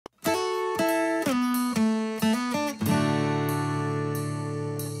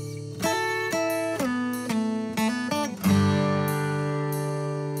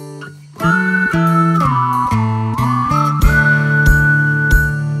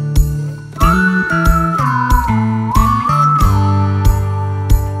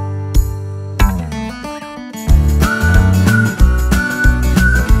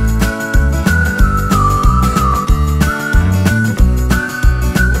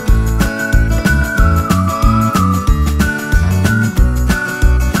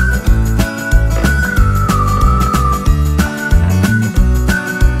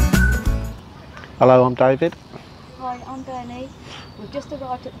Hello, I'm David. Hi, I'm Bernie. We've just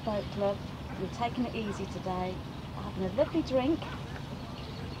arrived at the boat club. We've taken it easy today, having a lovely drink.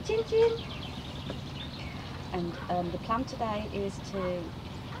 Chin chin! And the plan today is to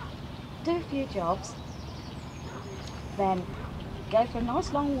do a few jobs, then go for a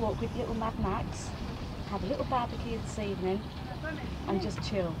nice long walk with little Mad Max, have a little barbecue this evening, and just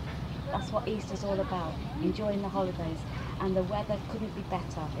chill. That's what Easter's all about, enjoying the holidays. And the weather couldn't be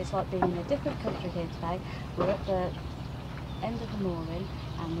better. It's like being in a different country here today. We're at the end of the mooring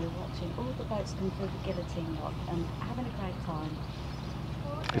and we're watching all the boats come through the guillotine lock and having a great time.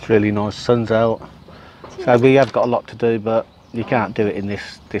 It's really nice, sun's out. So we have got a lot to do, but you can't do it in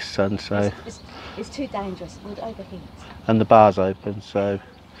this sun, so. It's too dangerous, we'd overheat. And the bar's open, so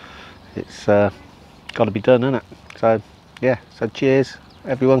it's got to be done, isn't it? So yeah, so cheers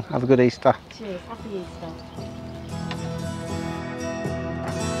everyone, have a good Easter. Cheers, happy Easter.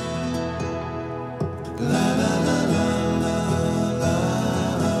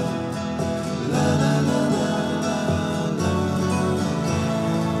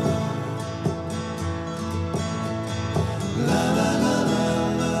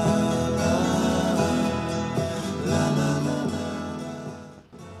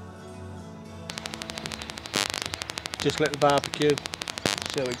 Just lit the barbecue,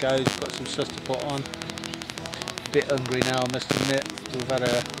 see how it goes, got some stuff to put on. Bit hungry now, I must admit. We've had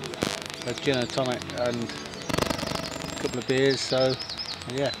a gin and tonic and a couple of beers, so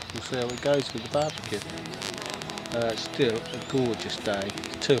yeah, we'll see how it goes with the barbecue. Still a gorgeous day,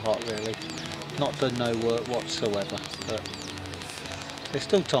 it's too hot really. Not done no work whatsoever, but there's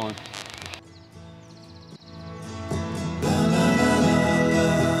still time.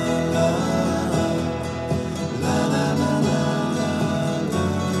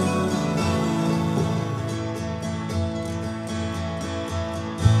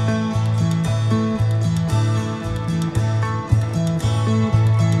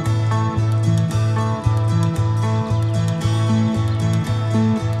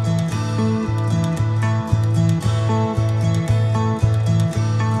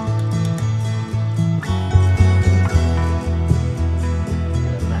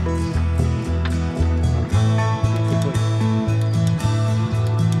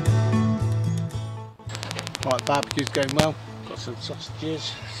 Right, barbecue's going well. Got some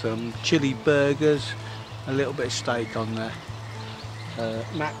sausages, some chili burgers, a little bit of steak on there.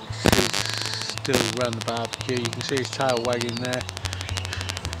 Max is still around the barbecue. You can see his tail wagging there.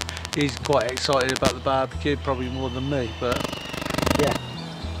 He's quite excited about the barbecue, probably more than me, but yeah,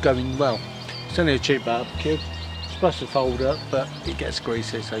 going well. It's only a cheap barbecue. It's supposed to fold up, but it gets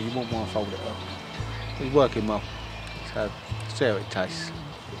greasy, so you won't want to fold it up. It's working well, so see how it tastes.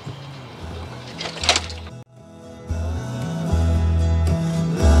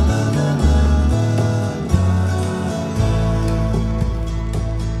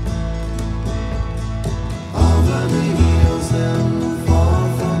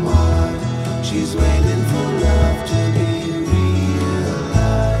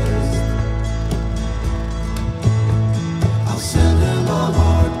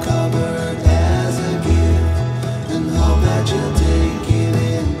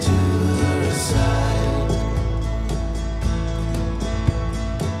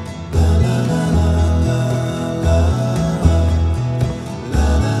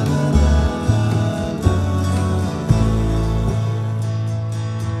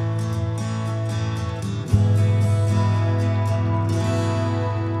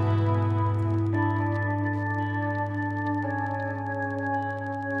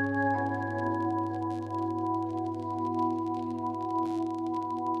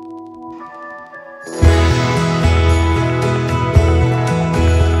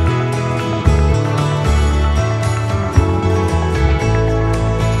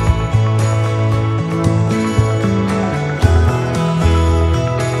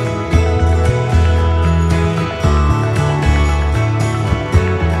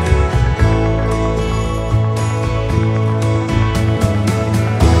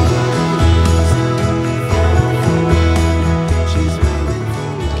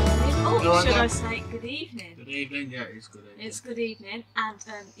 Good evening. Good evening, yeah, it's good evening. It's good evening, and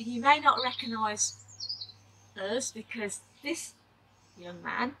you may not recognise us because this young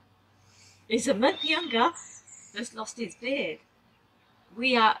man is a month younger, has lost his beard.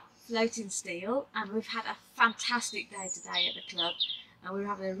 We are Floating Steel, and we've had a fantastic day today at the club, and we're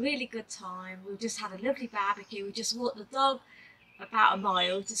having a really good time. We've just had a lovely barbecue. We just walked the dog about a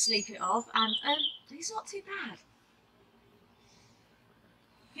mile to sleep it off, and he's not too bad.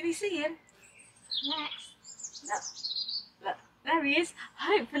 Can you see him? Max, look, look, there he is.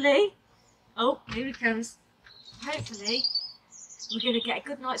 Hopefully Oh, here he comes. Hopefully, we're going to get a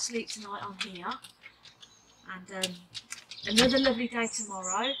good night's sleep tonight on here. And another lovely day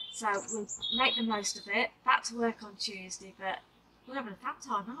tomorrow. So we'll make the most of it. Back to work on Tuesday, but we're having a fab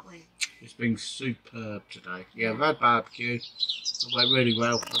time, aren't we? It's been superb today. Yeah, we've had barbecue. It went really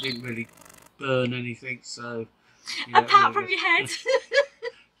well. I didn't really burn anything, so... Yeah, apart from your head.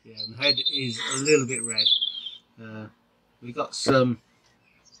 Yeah, my head is a little bit red. We got some...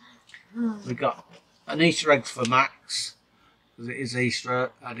 We got an Easter egg for Max, because it is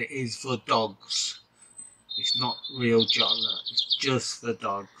Easter, and it is for dogs. It's not real chocolate, it's just for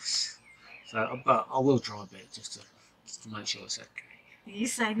dogs. So, but I will try a bit just to make sure it's okay. Are you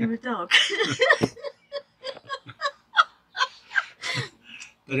saying you're a dog?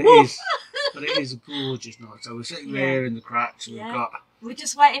 But it is a gorgeous night. So we're sitting there in the cracks, and we're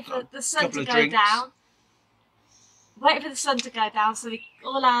just waiting for the sun to go down. Waiting for the sun to go down, so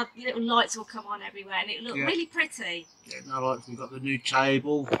all our little lights will come on everywhere, and it'll look really pretty. Yeah, no, like we've got the new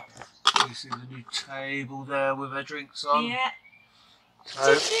table. You see the new table there with our drinks on. Yeah.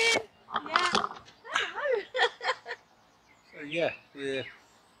 So, Hello. So yeah,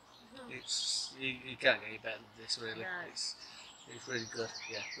 it's you can't get any better than this really. No. It's really good.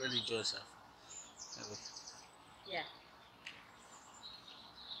 Yeah, really enjoy yourself. Yeah.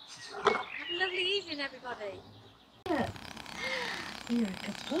 Have a lovely evening, everybody. Yeah. You're a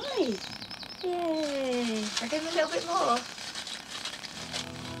good boy. Yay. I'll give him a little bit more.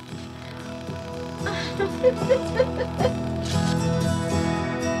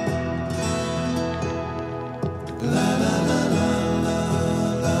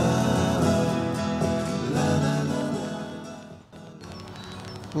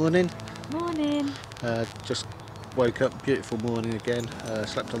 Morning. Morning. Just woke up, beautiful morning again.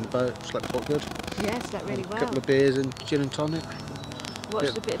 Slept on the boat, slept quite good. Yeah, slept really well. A couple of beers and gin and tonic.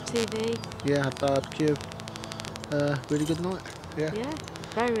 Watched a bit of TV. Yeah, had barbecue. Really good night. Yeah. Yeah,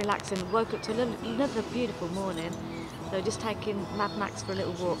 very relaxing. Woke up to another beautiful morning. So just taking Mad Max for a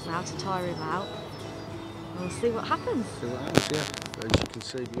little walk now to tire him out. And we'll see what happens. See what happens, yeah. As you can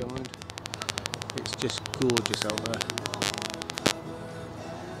see behind, it's just gorgeous out there.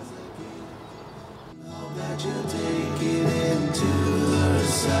 That you take it into her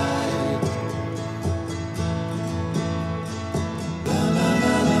side. La la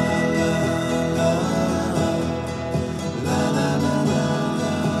la la la la la la la la la.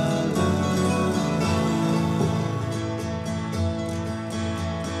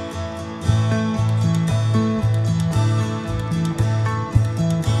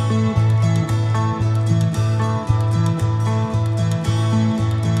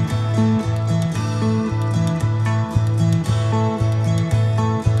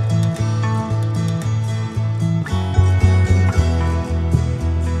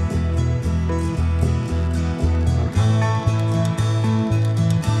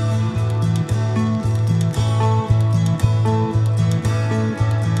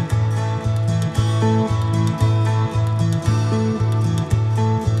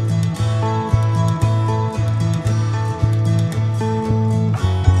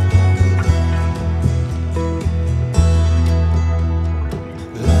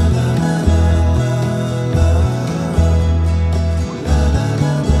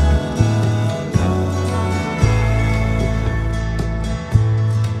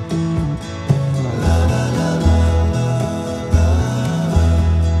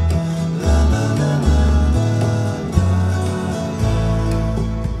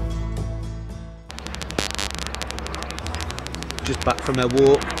 Just back from our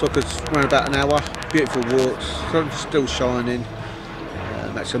walk, took us around about an hour, beautiful walks, sun's still shining,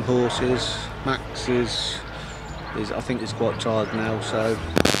 met some horses. Max is I think he's quite tired now, so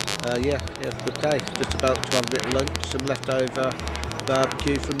yeah, good day. Just about to have a bit of lunch, some leftover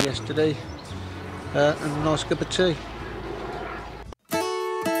barbecue from yesterday, and a nice cup of tea.